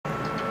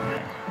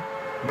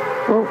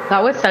That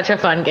was such a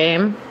fun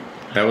game.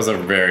 That was a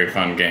very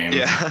fun game.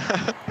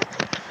 Yeah.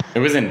 It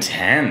was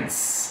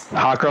intense.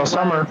 Hot Girl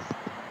Summer.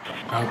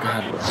 Oh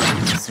god,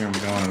 let's see where I'm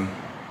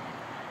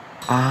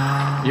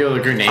going. Yo,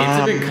 the grenades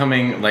have been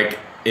coming like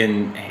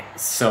in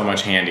so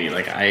much handy.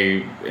 Like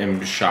I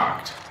am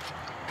shocked.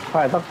 Oh,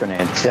 I love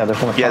grenades. Yeah, they're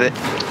so much fun.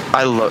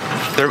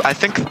 I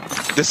think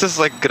this is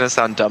like gonna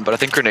sound dumb, but I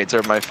think grenades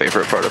are my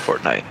favorite part of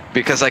Fortnite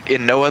because like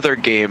in no other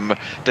game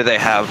do they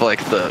have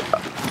like the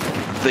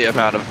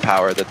amount of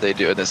power that they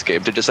do in this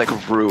game to just like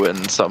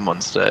ruin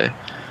someone's day.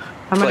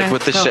 Like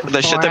with the shit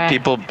that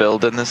people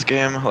build in this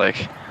game,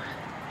 like.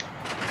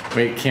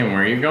 Wait, Kim,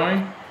 where are you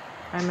going?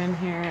 I'm in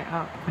here.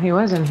 Oh, he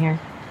was in here.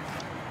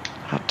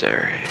 How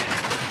dare he?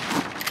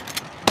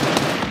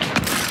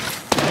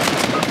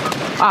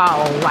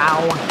 Oh,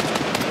 wow.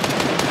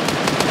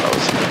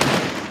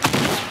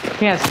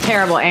 He has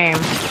terrible aim.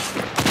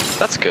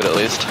 That's good, at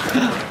least.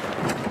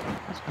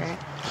 That's great.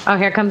 Oh,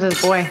 here comes his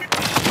boy.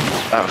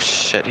 Oh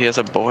shit, he has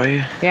a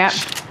boy? Yep.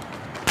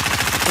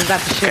 He's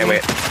about to shoot. Okay,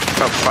 wait.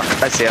 Oh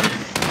fuck, I see him.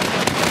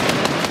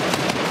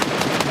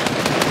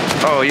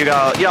 Oh,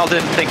 y'all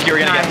didn't think you were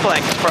gonna get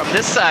flanked from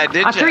this side,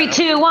 did you? 3,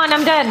 2, 1,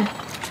 I'm dead.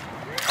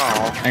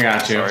 Oh, I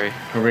got you. Sorry.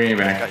 We're bringing you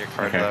back. I got your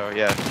card okay. though,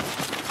 yeah.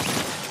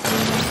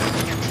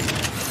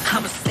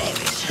 I'm a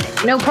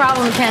savage. No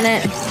problem,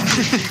 Kenneth.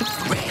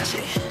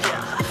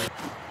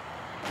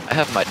 I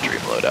have my dream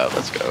loadout,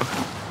 let's go.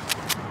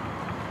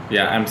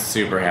 Yeah, I'm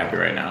super happy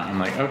right now. I'm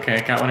like,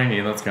 okay, got what I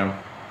need, let's go.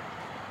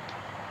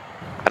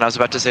 And I was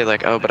about to say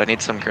like, oh, but I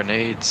need some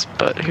grenades,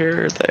 but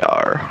here they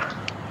are.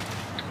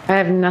 I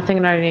have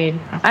nothing that I need.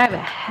 I have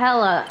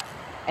hella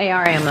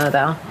AR ammo,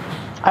 though.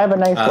 I have a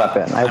nice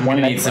weapon. I'm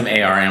gonna need some AR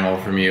ammo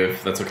from you,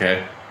 if that's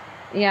okay.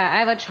 Yeah, I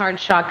have a charged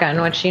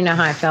shotgun, which you know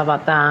how I feel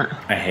about that.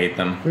 I hate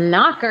them.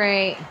 Not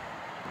great.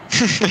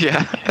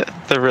 Yeah,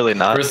 they're really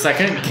not. For a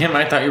second, Kim,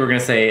 I thought you were gonna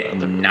say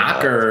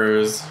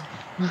knockers.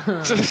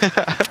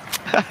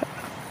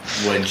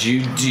 What'd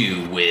you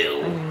do,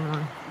 Will?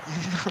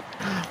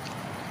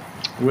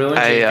 Will and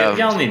Jacob,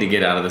 y'all need to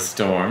get out of the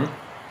storm.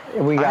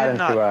 We got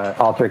into an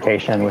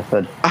altercation with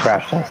the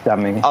crash test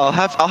dummy. I'll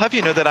have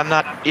you know that I'm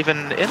not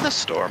even in the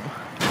storm.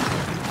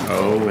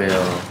 Oh,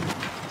 Will.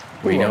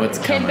 We know it's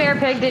coming. Kid Bear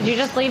Pig, did you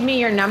just leave me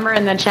your number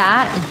in the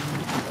chat?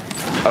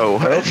 Oh.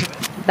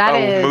 That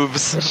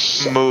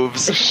is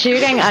moves.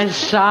 Shooting a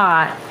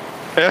shot.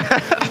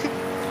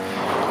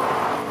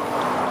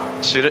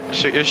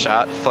 Shoot your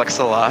shot. Flex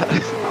a lot. All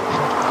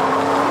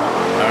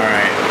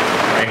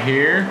right, right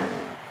here.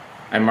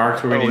 I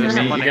marked where we need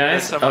to meet you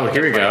guys. Oh,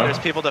 here we go. There's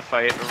people to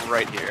fight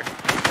right here,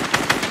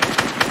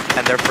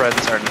 and their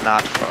friends are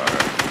not far.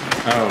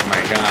 Oh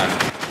my god.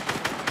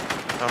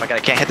 Oh my god, I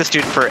can't hit this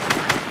dude for.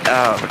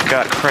 Oh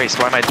god, Christ!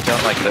 Why am I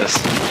done like this?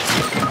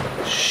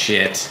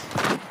 Shit.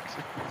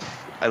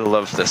 I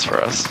love this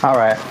for us. All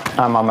right,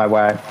 I'm on my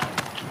way.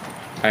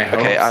 I hope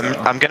Okay, so.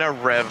 I'm gonna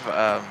rev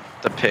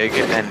the pig,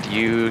 and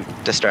you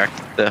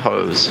distract the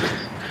hose.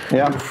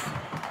 Yeah.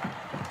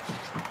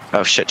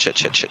 Oh shit!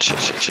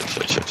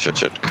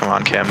 Come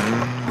on, Kim.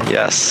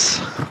 Yes.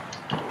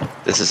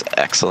 This is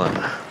excellent.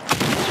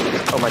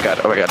 Oh my god!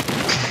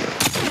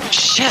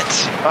 Shit!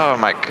 Oh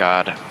my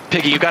god.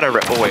 Piggy, you gotta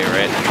rip away,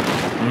 right?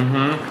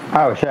 Mm-hmm.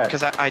 Oh shit.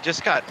 Because I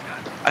just got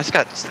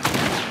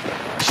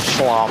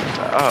slomped.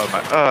 Oh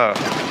my.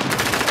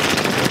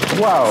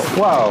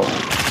 Whoa.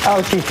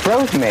 Oh, she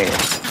froze me.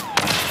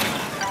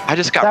 I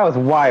just got. That was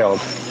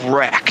wild.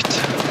 Wrecked.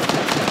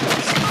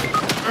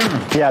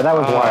 Yeah, that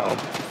was wild.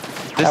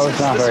 That was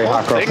not very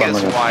hot girl thing is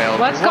summer. wild.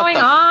 What's What going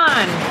the-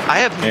 on? I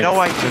have no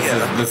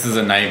idea. This is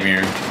a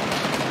nightmare.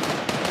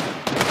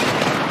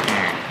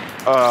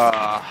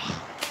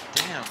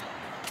 Damn.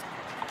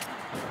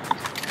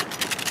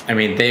 I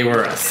mean, they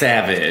were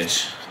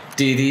savage.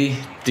 Dee.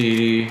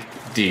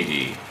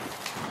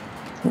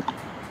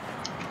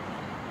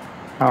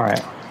 All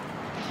right.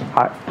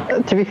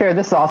 To be fair,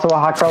 this is also a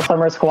hot girl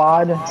summer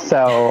squad,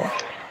 so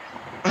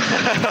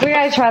We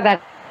gotta try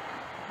that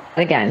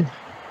again.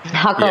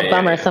 Hot girl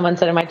bummer, someone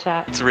said in my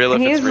chat. It's real if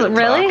He's it's real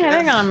really talk.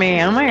 hitting on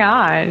me. Oh my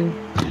god.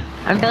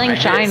 I'm feeling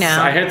shy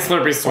now. I hit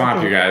Slurpee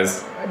Swamp, you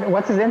guys.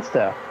 what's his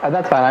Insta?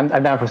 That's fine.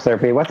 I'm down for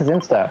Slurpee. What's his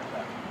Insta?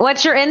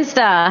 What's your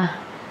Insta?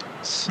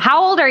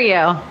 How old are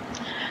you?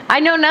 I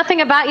know nothing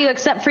about you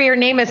except for your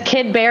name is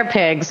Kid Bear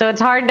Pig, so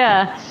it's hard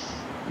to...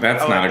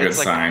 That's not a good it's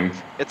like- sign.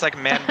 It's like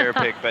Man Bear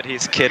Pig, but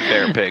he's Kid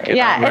Bear Pig. you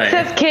Yeah, know? Right. it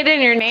says kid in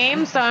your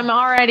name, so I'm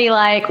already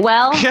like,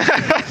 well, This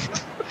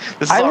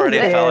is I was already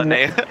a in-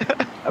 felony.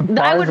 I would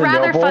Barnes and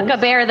rather fuck Nobles. a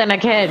bear than a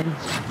kid.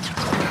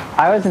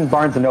 I was in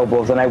Barnes and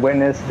Nobles and I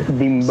witnessed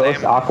the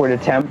most awkward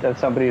attempt of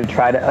somebody to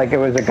try to, like, it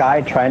was a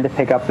guy trying to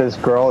pick up this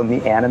girl in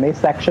the anime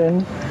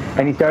section,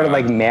 and he started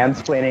like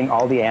mansplaining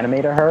all the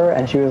anime to her,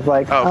 and she was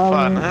like, Oh,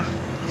 fun. Huh?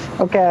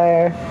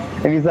 okay.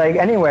 And he's like,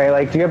 anyway,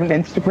 like, do you have an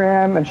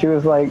Instagram? And she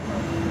was like,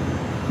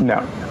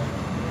 no.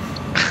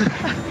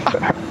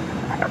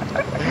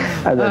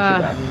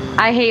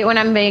 I hate when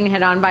I'm being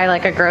hit on by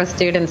like a gross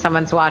dude and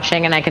someone's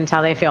watching and I can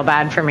tell they feel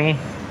bad for me.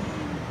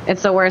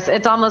 It's the worst.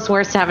 It's almost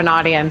worse to have an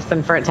audience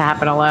than for it to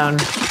happen alone.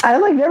 I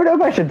like never know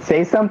if I should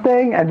say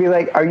something and be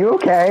like, "Are you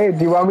okay?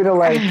 Do you want me to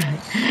like?"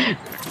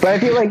 But I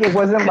feel like it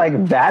wasn't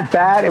like that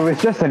bad. It was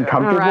just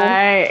uncomfortable.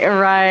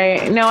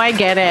 Right. No, I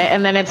get it.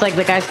 And then it's like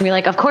the guy's gonna be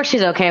like, "Of course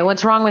she's okay.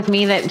 What's wrong with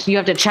me that you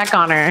have to check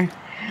on her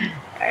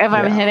if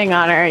I'm hitting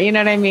on her?" You know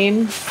what I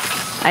mean?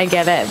 I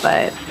get it,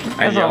 but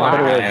I yelled at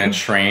a guy in a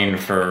train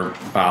for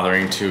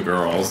bothering 2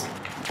 girls.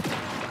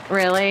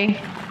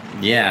 Really?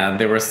 Yeah,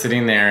 they were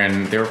sitting there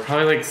and they were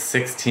probably like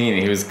 16.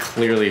 He was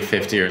clearly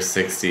 50 or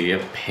 60, a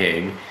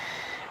pig.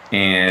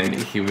 And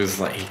he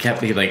was like, he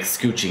kept like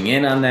scooching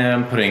in on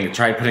them,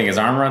 tried putting his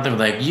arm around them,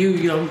 like, "You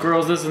young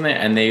girls, this and that,"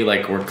 and they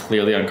like were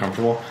clearly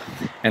uncomfortable.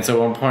 And so at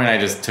one point I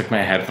just took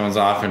my headphones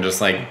off and just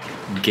like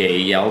gay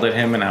yelled at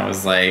him, and I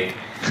was like,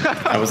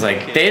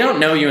 "They don't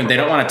know you and they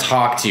don't want to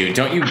talk to you.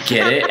 Don't you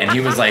get it?" And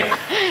he was like,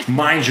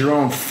 "Mind your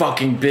own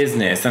fucking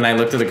business." And I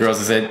looked at the girls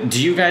and said,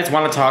 "Do you guys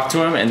want to talk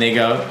to him?" And they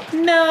go,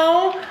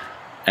 "No."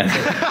 And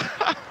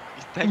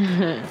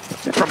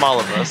From all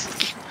of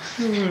us.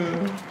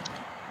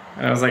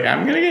 And I was like,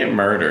 I'm gonna get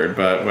murdered,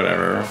 but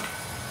whatever.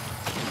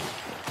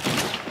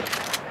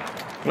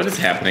 What is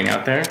happening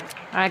out there?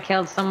 I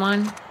killed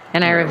someone,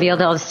 and I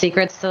revealed all the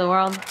secrets to the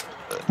world.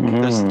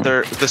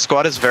 The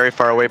squad is very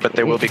far away, but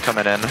they will be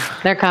coming in.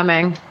 They're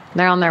coming.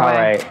 They're on their All way.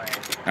 right.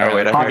 All right,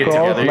 wait, can we get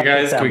together, you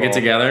guys? Can we get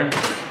together?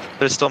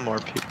 There's still more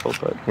people,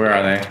 but Where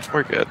are they?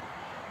 we're good.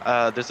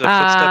 There's a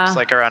footsteps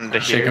like around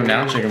here. Shake them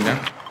down, shake them down.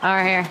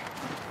 Over here.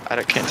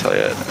 Can't tell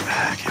you.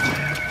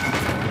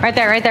 Right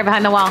there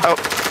behind the wall. Oh,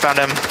 found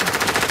him.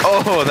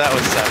 Oh, that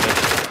was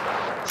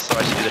savage. So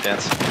I should do the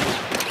dance.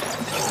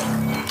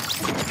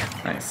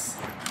 Nice.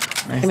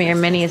 Give me your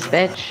minis,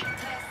 bitch.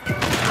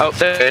 Oh,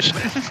 fish.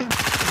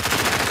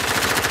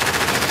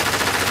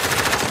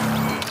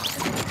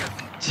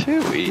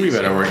 Too easy. We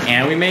better work.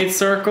 And we made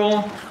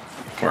circle.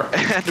 Work.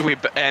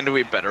 and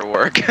we better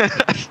work.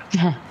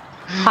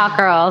 Hot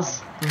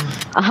girls.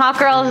 Hot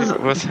girls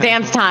What's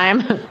dance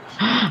time.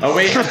 Oh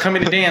wait, I'm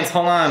coming to dance.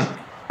 Hold on.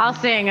 I'll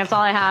sing. That's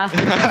all I have.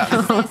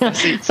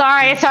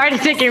 Sorry to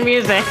take your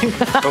music.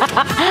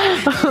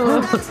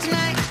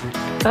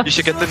 You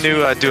should get the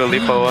new Dua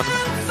Lipa one.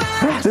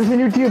 There's a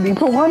new Dua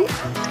Lipa one?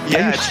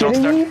 Yeah, Are you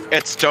kidding me?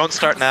 It's Don't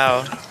Start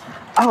Now.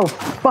 Oh,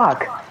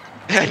 fuck.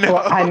 I know.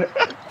 Well,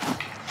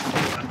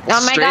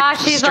 Oh my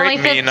gosh, she's only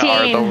 15.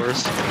 Are the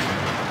worst.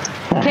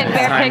 Kid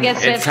Bear Pig is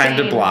 15. It's time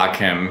to block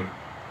him.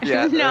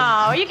 Yeah.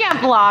 No, you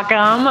can't block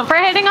him for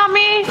hitting on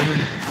me.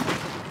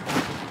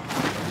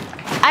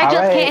 I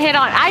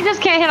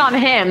just can't hit on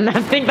him.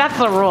 I think that's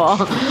the rule.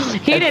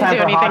 He didn't do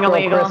anything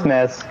illegal.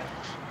 Christmas.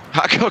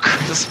 Hot Girl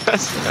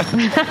Christmas.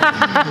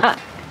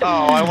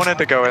 Oh, I wanted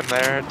to go in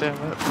there. Damn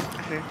it.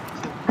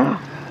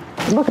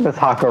 Look at this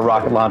Hot Girl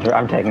rocket launcher.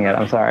 I'm taking it.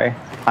 I'm sorry.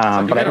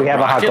 But we have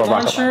a Hot Girl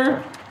rocket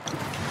launcher.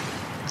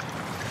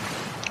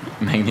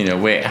 Magneto,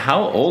 wait,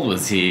 how old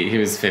was he? He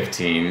was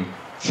 15.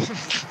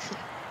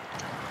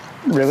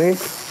 Really?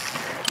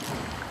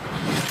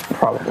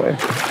 Probably.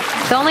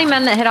 The only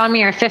men that hit on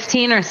me are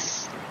 15 or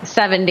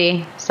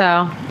 70.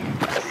 So.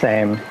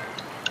 Same.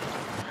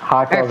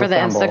 Hot Or girls for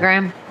the assemble.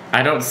 Instagram.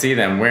 I don't see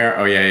them. Where?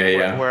 Oh,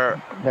 yeah.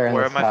 Where They're in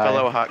are the my sky.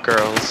 fellow hot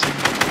girls?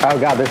 Oh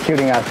god, they're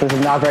shooting us. This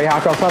is not very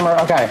Hot Girl Summer.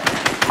 Okay.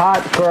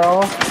 Hot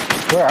Girl.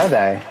 Where are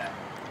they?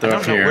 They're I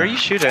up don't know. here. Where are you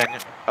shooting?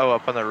 Oh,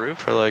 up on the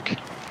roof or like?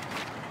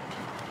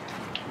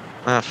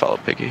 Follow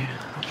Piggy.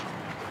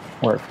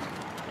 Where?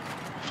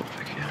 Follow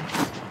Piggy.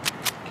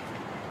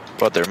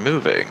 But they're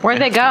moving. Where'd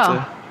they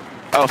go?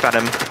 Oh, found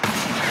him.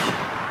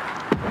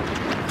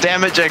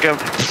 Damn it, Jacob.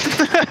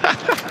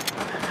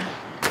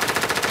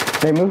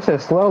 They move so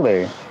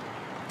slowly.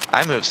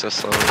 I move so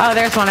slowly. Oh,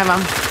 there's one of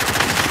them.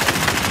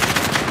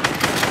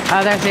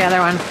 Oh, there's the other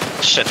one.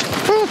 Shit.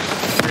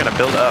 We're gonna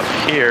build up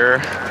here.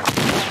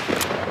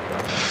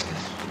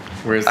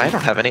 Where's I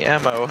don't have any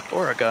ammo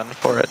or a gun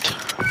for it.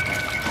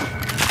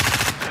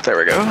 There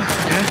we go.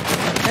 Okay.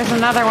 There's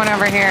another one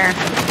over here.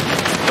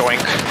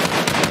 Doink.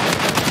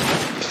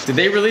 Did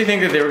they really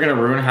think that they were gonna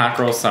ruin Hot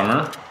Girl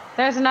Summer?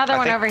 There's another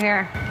one think- over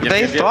here.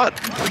 They thought.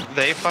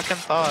 They fucking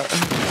thought.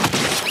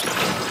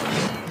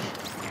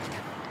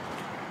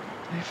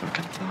 They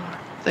fucking thought.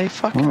 They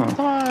fucking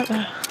thought.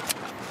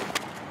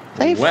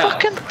 They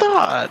fucking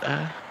thought.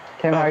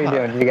 Kim, how are you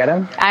doing? Did you get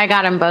him? I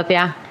got them both,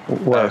 yeah.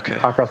 What? Okay.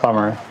 Hot Girl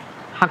Summer.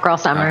 Hot Girl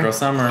Summer. Hot Girl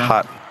Summer.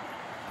 Hot.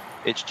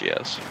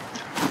 HGS.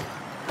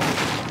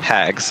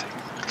 Hags.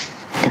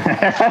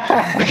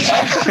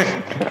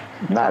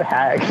 Not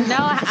hags. No,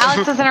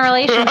 Alex is in a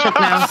relationship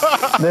now.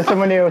 There's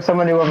someone new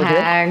over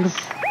here. Hags.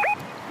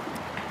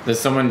 There's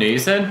someone new, you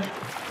said?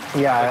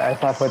 Yeah, I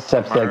saw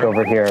footsteps like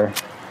over here.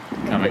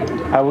 Coming.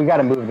 We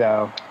gotta move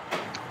though.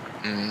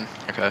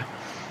 Okay.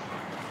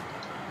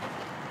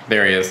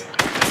 There he is.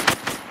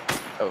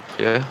 Oh,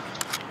 yeah.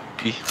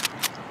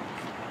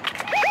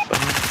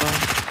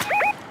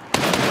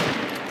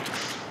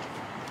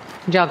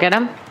 Did y'all get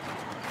him?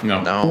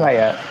 No. No. Not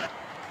yet.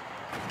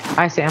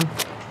 I see him.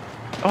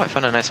 Oh, I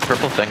found a nice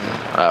purple thing.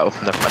 Oh,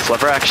 never mind.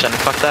 Lever action.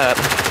 Fuck that.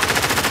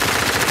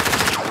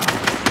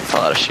 A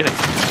lot of shooting.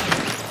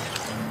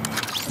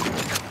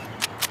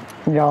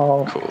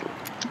 Y'all, Cool.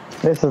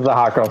 this is the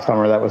hot girl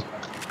summer that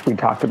we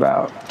talked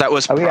about. That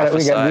was We gotta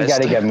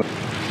prophesized. get moving.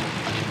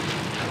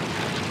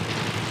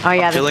 Oh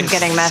yeah, this Feeling is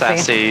getting messy.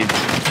 sassy,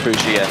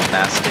 bougie, and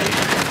nasty.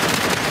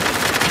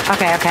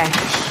 Okay, okay.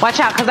 Watch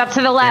out, because up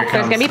to the left, Here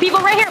it there's gonna be comes. people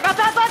right here.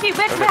 Above you,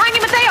 behind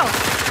you, Mateo.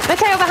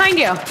 Mateo, behind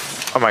you.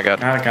 Oh my god.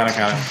 Got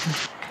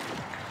it.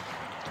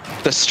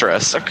 The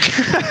stress.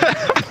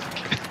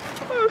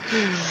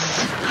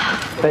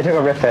 They took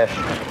a rift fish.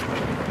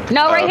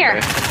 No, right Okay.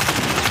 here.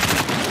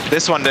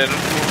 This one didn't.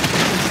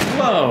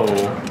 Whoa.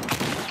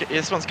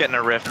 This one's getting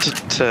a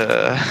rift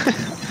to.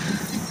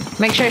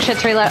 Make sure your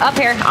shit's reload. Up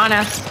here, on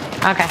us.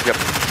 Okay. Yep.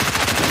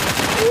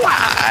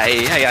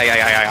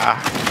 Why?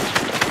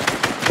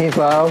 He's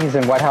low. He's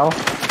in what health?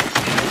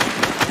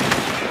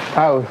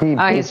 Oh, Oh, he's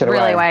beats it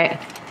really away. white.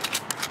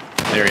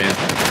 There he is.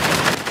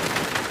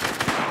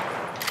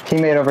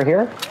 Teammate over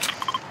here.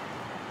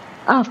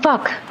 Oh,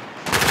 fuck.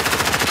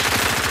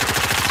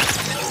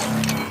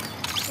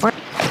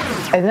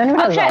 Is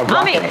anyone Oh has shit, a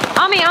on me. rocket?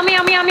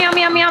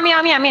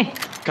 On me.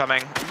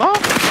 Coming. Oh.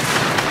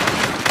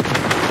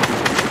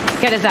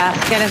 Get his ass.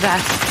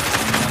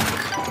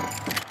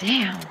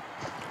 Damn.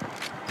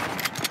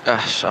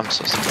 Gosh, I'm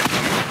so sorry.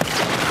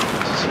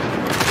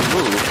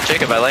 Ooh,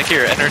 Jacob, I like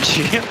your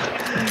energy.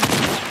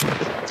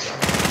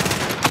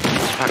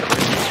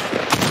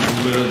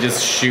 Literally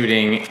just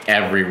shooting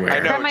everywhere. I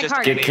know. Grab my Just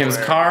card. Get Kim's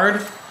anywhere.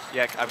 card.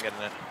 Yeah, I'm getting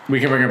it. We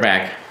can bring her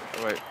back.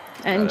 Oh, wait.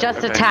 And just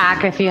okay.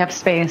 attack if you have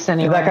space Is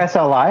anywhere. that guy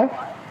still alive?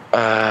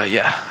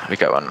 Yeah, we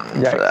got one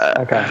Yeah. for that.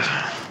 Okay.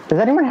 Does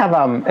anyone have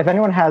if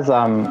anyone has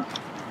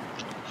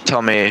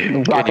Tell me,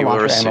 can rocket you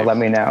launcher receive? ammo, let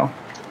me know.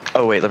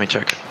 Oh wait, let me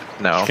check.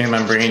 No. Kim,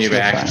 I'm bringing you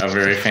back a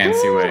very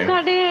fancy way.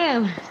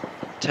 Goddamn.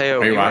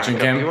 Teo, Are you watching,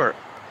 Kim? You were,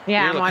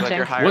 Yeah, you I'm look like watching.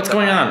 you're higher What's than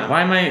going I on? am.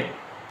 Why am I?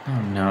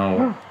 Oh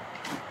no.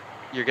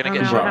 You're gonna Oh,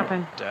 get no, shot what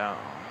happened? down.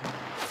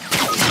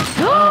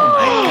 Oh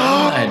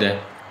my god.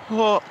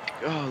 Oh,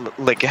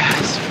 like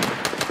gas.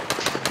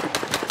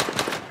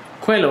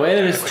 Quello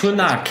eres tu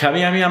nacca,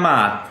 mia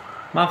amata.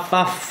 Ma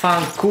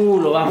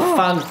vaffanculo,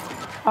 vaffanculo.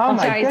 Oh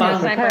my sorry,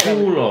 goodness. sorry.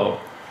 Okay.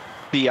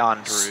 Beyond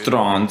rude.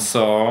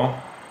 Stronzo.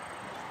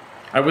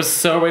 I was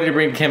so ready to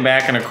bring Kim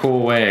back in a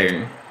cool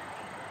way.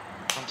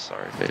 I'm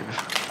sorry, babe.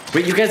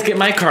 Wait, you guys get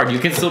my card. You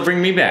can still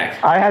bring me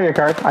back. I have your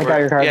card. I got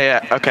your card.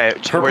 Yeah, yeah. Okay.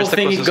 Purple Where's the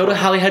thingy, closest go to one?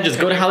 Holly Hedges.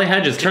 Go to Holly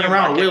Hedges. Turn you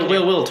around. mark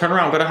it? Will. Turn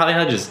around. Go to Holly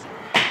Hedges.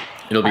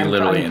 It'll be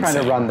literally I'm trying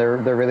insane. to run.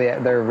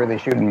 They're really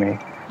shooting me.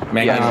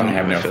 Man, Yeah, I don't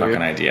have no I feel fucking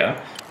you.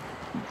 idea.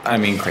 I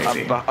mean,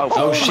 crazy.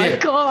 Oh,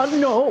 shit. God,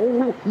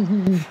 no.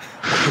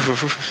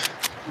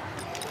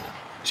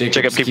 Jacob,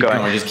 Jacob, just keep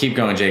going. Just keep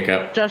going,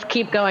 Jacob. Just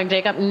keep going,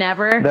 Jacob.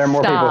 Never There are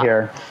more stop. people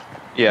here.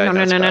 Yeah.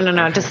 No. that's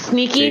bad. Just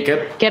sneaky.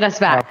 Jacob? Get us Oh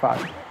back.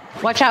 fuck.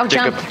 Watch out.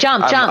 Jacob,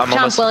 Jump, I'm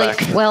almost Willie.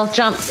 back. Will,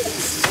 jump.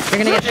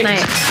 You're gonna get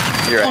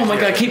sniped. You're right. Oh my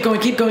you're god, keep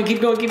going. You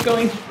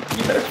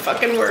better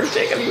fucking work,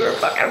 Jacob. You better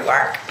fucking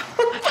work.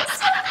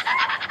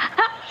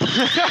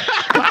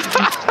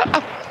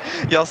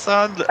 Y'all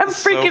sound I'm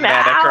so freaking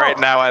manic out. right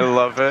now. I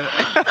love it.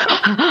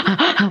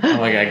 Oh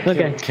my god,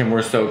 Okay. Kim,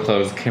 we're so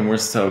close. Kim, we are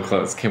so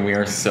close.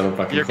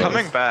 You're close.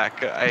 coming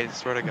back. I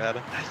swear to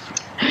God.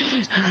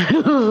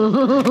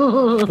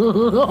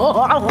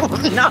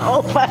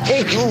 No,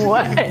 buddy,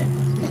 what?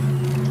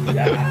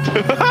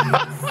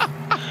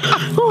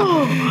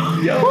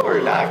 Yo,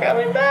 we're not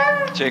coming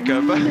back.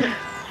 Jacob,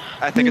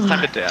 I think it's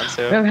time to dance.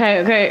 Yeah.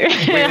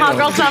 Okay. Hot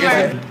girl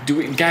summer.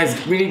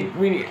 Guys, we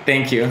need.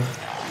 Thank you.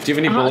 Do you have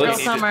any Hot girl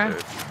bullets? summer.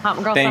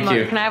 Hot girl Thank summer.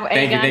 you. Can I have a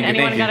Thank you, gun? thank you,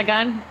 Anyone thank got you. a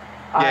gun?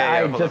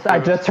 I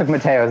just took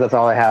Mateo's. That's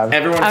all I have.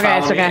 Everyone Okay, follow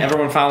it's me. okay.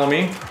 Everyone follow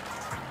me.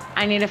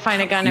 I need to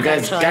find a gun You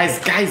guys, eventually.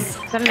 guys.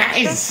 that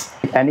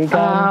an Any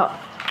gun?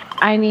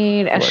 I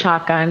need a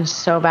shotgun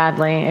so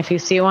badly. If you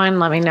see one,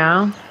 let me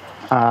know.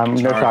 No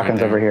shotguns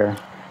there. over here.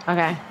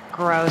 Okay.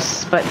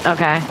 Gross, but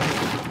okay.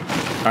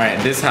 All right,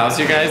 this house,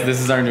 you guys. This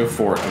is our new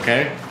fort.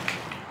 Okay.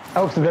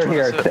 Oh, so they're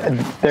here. is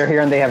it? They're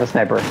here and they have a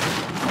sniper.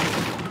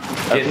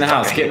 Get in the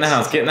house. Get in the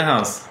house. Get in the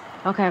house.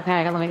 Okay.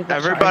 Let me get that.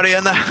 Everybody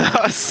in the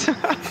house.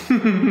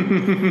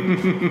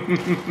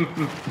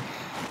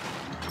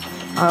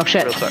 Oh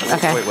shit. Real talk.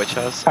 Okay. Wait, which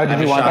house? Oh, did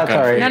have you a want that?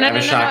 shotgun. Sorry. No, I have a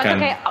it's shotgun.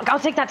 okay. I'll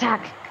take that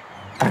tack.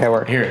 Okay,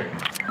 work. Here.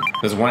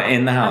 There's one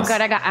in the house. I'm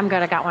good. I got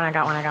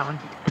one.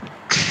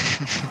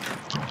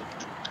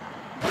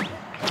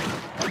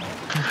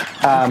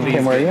 Please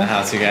Kim, where are get in you? the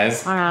house, you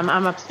guys.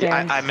 I'm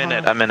upstairs. I'm in it.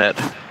 Hold on. I'm in it.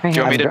 Do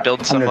you want me to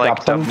build some I'm gonna like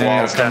drop some. dumb No,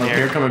 walls come down up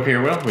here. Come up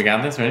here, Will. We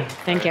got this, ready?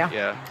 Thank you.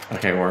 Yeah.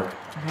 Okay, work.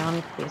 Okay, let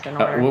me put these in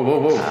order.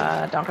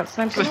 Whoa. Don't get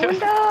sniped in the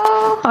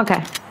window.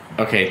 Okay.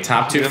 Okay,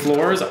 top two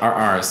floors are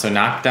ours. So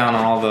knock down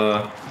all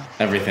the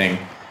everything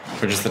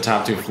for just the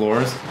top two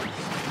floors.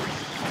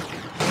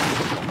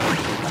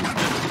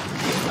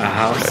 A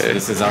house. Okay.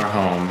 This is our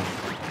home.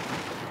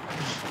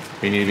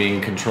 We need to be in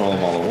control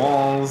of all the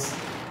walls.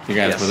 You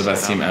guys Yes, were the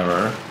best I team know.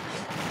 ever.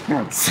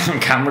 So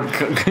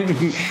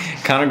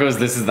Connor goes,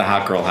 "This is the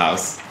hot girl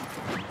house,"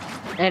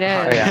 It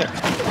is. Oh,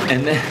 yeah.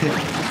 and then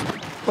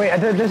Wait,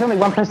 there's only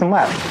one person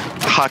left.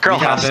 Hot girl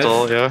We got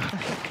hostel. Yeah.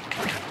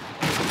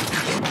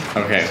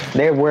 Okay.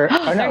 They were. Oh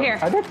no, They're here.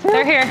 Are they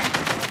They're here.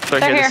 They're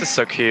They're here. here. This is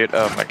so cute.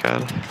 Oh my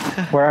god.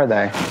 Where are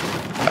they?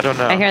 I don't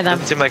know. I hear them.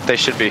 Doesn't seem like they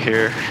should be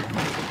here.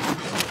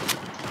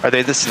 Are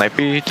they the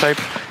snipey type?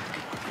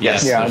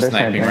 Yes, Yeah, they're they're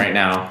sniping sniping. right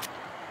now.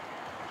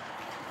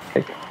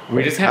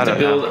 We just have I to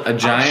don't build a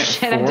giant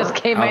Shit, I fort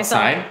just gave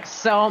outside. myself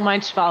so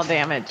much fall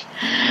damage.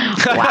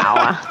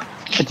 Wow.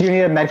 Do you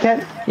need a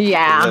medkit?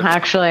 Yeah, Is it-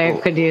 actually, I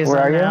could use Where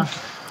are them you? now.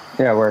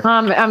 Yeah, where?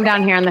 I'm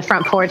down here on the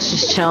front porch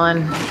just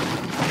chilling.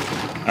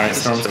 All right,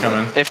 storm's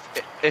coming. If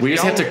We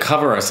just have to y'all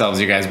cover ourselves,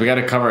 you guys. We got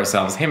to cover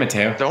ourselves. Hey,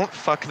 Mateo. don't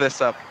fuck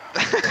this up.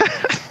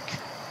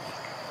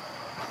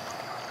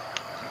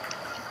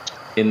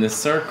 In the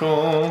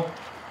circle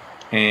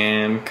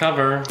and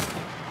cover.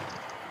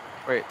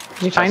 Wait.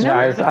 Did you find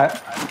Guys, him?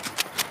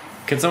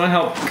 Can someone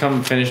help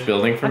come finish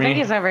building for I me? think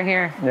he's over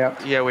here.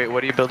 Yep. Yeah. Wait.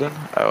 What are you building?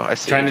 Oh, I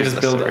see. Trying to You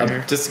just build listed right a,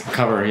 here. just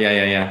cover. Yeah.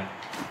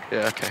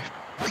 Yeah. Okay.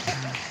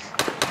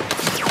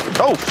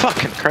 Oh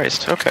fucking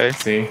Christ. Okay.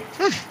 See?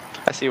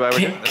 I see why we're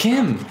doing this.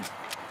 Kim.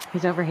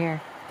 He's over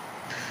here.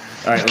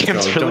 All right, let's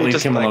Kim's go. really Don't leave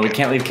just Kim alone. like- We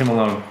can't leave Kim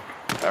alone.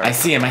 All I right.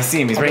 see him.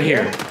 He's right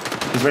here.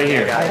 He's right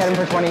here. I hit him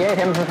for 28. Hit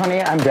him for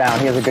 28. I'm down.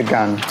 He has a good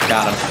gun.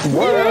 Got him.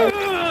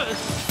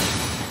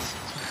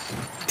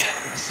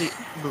 See,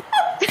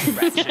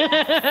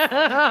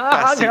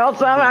 Girl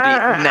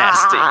summer.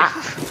 nasty.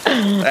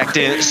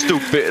 Acting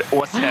stupid.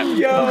 What's happening?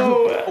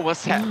 Yo.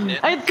 What's happening?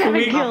 I had 7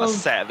 I'm a kills.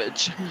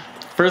 savage.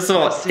 First of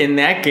all, in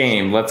that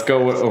game, let's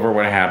go over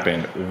what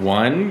happened.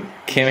 1,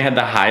 Kim had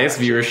the highest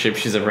viewership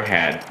she's ever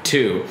had.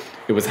 2,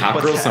 it was Hot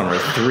Girl Summer.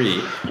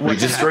 3, we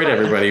destroyed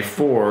everybody.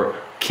 4,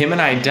 Kim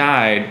and I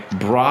died,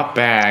 brought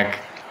back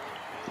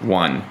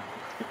 1.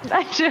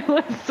 That shit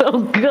was so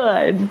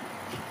good.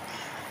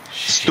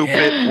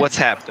 Stupid. What's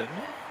happening?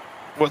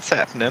 What's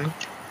happening?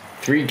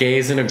 3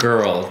 gays and a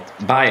girl.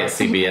 Buy it,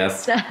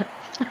 CBS.